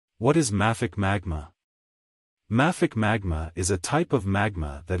What is mafic magma? Mafic magma is a type of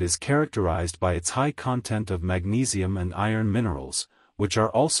magma that is characterized by its high content of magnesium and iron minerals, which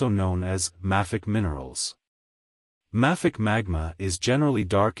are also known as mafic minerals. Mafic magma is generally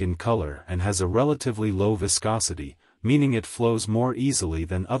dark in color and has a relatively low viscosity, meaning it flows more easily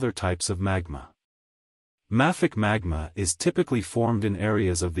than other types of magma. Mafic magma is typically formed in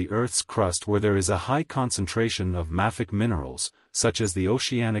areas of the Earth's crust where there is a high concentration of mafic minerals, such as the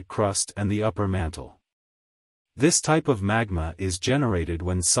oceanic crust and the upper mantle. This type of magma is generated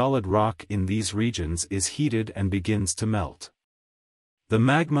when solid rock in these regions is heated and begins to melt. The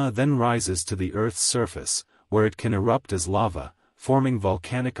magma then rises to the Earth's surface, where it can erupt as lava, forming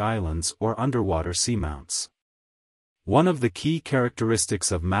volcanic islands or underwater seamounts. One of the key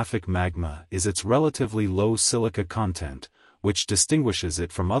characteristics of mafic magma is its relatively low silica content, which distinguishes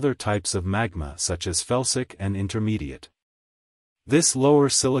it from other types of magma such as felsic and intermediate. This lower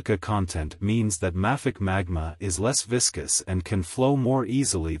silica content means that mafic magma is less viscous and can flow more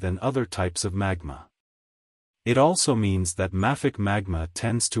easily than other types of magma. It also means that mafic magma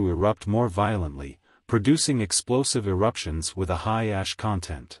tends to erupt more violently, producing explosive eruptions with a high ash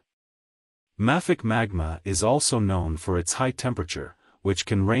content. Mafic magma is also known for its high temperature, which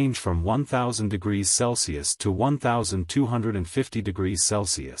can range from 1000 degrees Celsius to 1250 degrees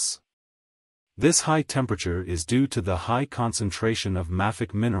Celsius. This high temperature is due to the high concentration of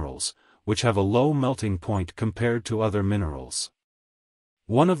mafic minerals, which have a low melting point compared to other minerals.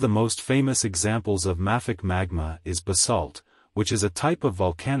 One of the most famous examples of mafic magma is basalt, which is a type of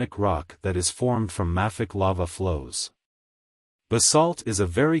volcanic rock that is formed from mafic lava flows. Basalt is a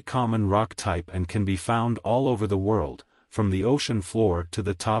very common rock type and can be found all over the world, from the ocean floor to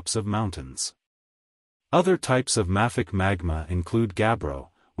the tops of mountains. Other types of mafic magma include gabbro,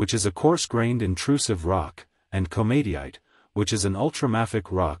 which is a coarse-grained intrusive rock, and komatiite, which is an ultramafic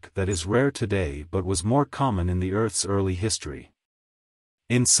rock that is rare today but was more common in the Earth's early history.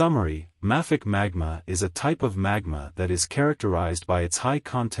 In summary, mafic magma is a type of magma that is characterized by its high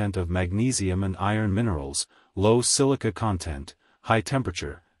content of magnesium and iron minerals, low silica content, high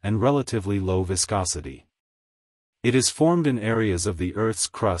temperature, and relatively low viscosity. It is formed in areas of the Earth's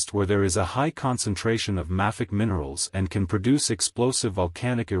crust where there is a high concentration of mafic minerals and can produce explosive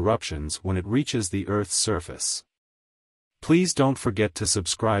volcanic eruptions when it reaches the Earth's surface. Please don't forget to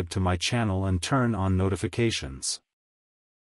subscribe to my channel and turn on notifications.